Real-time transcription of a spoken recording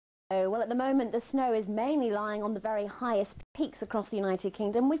Well, at the moment, the snow is mainly lying on the very highest peaks across the United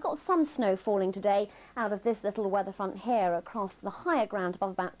Kingdom. We've got some snow falling today out of this little weather front here across the higher ground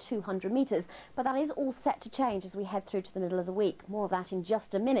above about 200 metres. But that is all set to change as we head through to the middle of the week. More of that in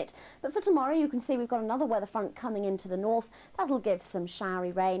just a minute. But for tomorrow, you can see we've got another weather front coming into the north. That'll give some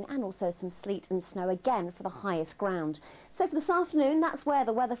showery rain and also some sleet and snow again for the highest ground. So for this afternoon, that's where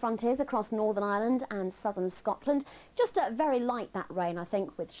the weather front is across Northern Ireland and southern Scotland. Just very light, that rain, I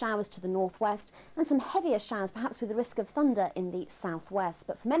think, with showers to the northwest and some heavier showers, perhaps with the risk of thunder in the southwest.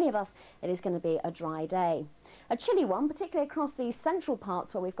 But for many of us, it is going to be a dry day. A chilly one, particularly across the central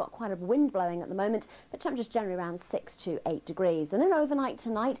parts where we've got quite a wind blowing at the moment, but temperatures generally around 6 to 8 degrees. And then overnight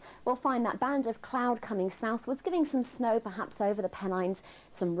tonight, we'll find that band of cloud coming southwards, giving some snow perhaps over the Pennines,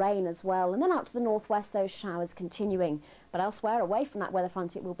 some rain as well. And then out to the northwest, those showers continuing. But elsewhere, away from that weather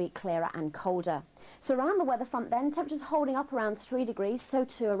front, it will be clearer and colder. So around the weather front then, temperatures holding up around 3 degrees, so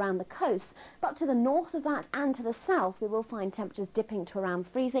too around the coast. But to the north of that and to the south, we will find temperatures dipping to around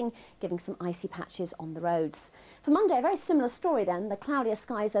freezing, giving some icy patches on the roads. For Monday, a very similar story then. The cloudier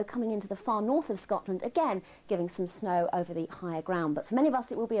skies, though, coming into the far north of Scotland, again giving some snow over the higher ground. But for many of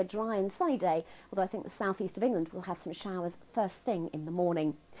us, it will be a dry and sunny day, although I think the southeast of England will have some showers first thing in the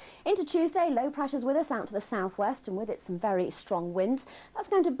morning. Into Tuesday, low pressure's with us out to the southwest, and with it some very strong winds. That's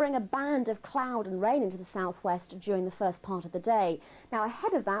going to bring a band of cloud and rain into the southwest during the first part of the day. Now,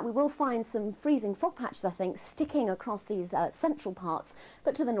 ahead of that, we will find some freezing fog patches, I think, sticking across these central parts,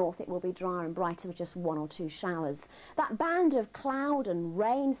 but to the north it will be drier and brighter with just 1 or 2 showers. That band of cloud and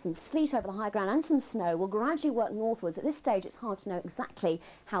rain, some sleet over the high ground and some snow will gradually work northwards. At this stage, it's hard to know exactly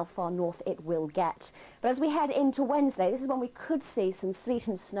how far north it will get. But as we head into Wednesday, this is when we could see some sleet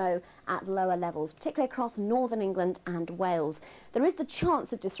and snow at lower levels, particularly across northern England and Wales. There is the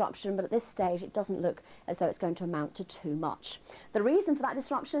chance of disruption, but at this stage it doesn't look as though it's going to amount to too much. The reason for that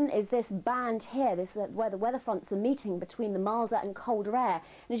disruption is this band here, this where the weather fronts are meeting between the milder and colder air.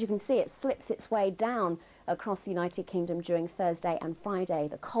 And as you can see, it slips its way down across the United Kingdom during Thursday and Friday,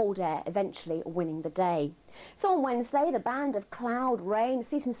 the cold air eventually winning the day. So on Wednesday, the band of cloud, rain,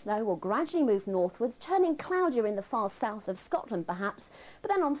 sleet and snow will gradually move northwards, turning cloudier in the far south of Scotland perhaps.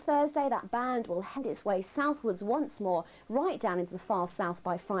 But then on Thursday, that band will head its way southwards once more, right down into the far south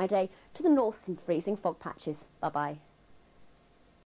by Friday. To the north, some freezing fog patches. Bye-bye.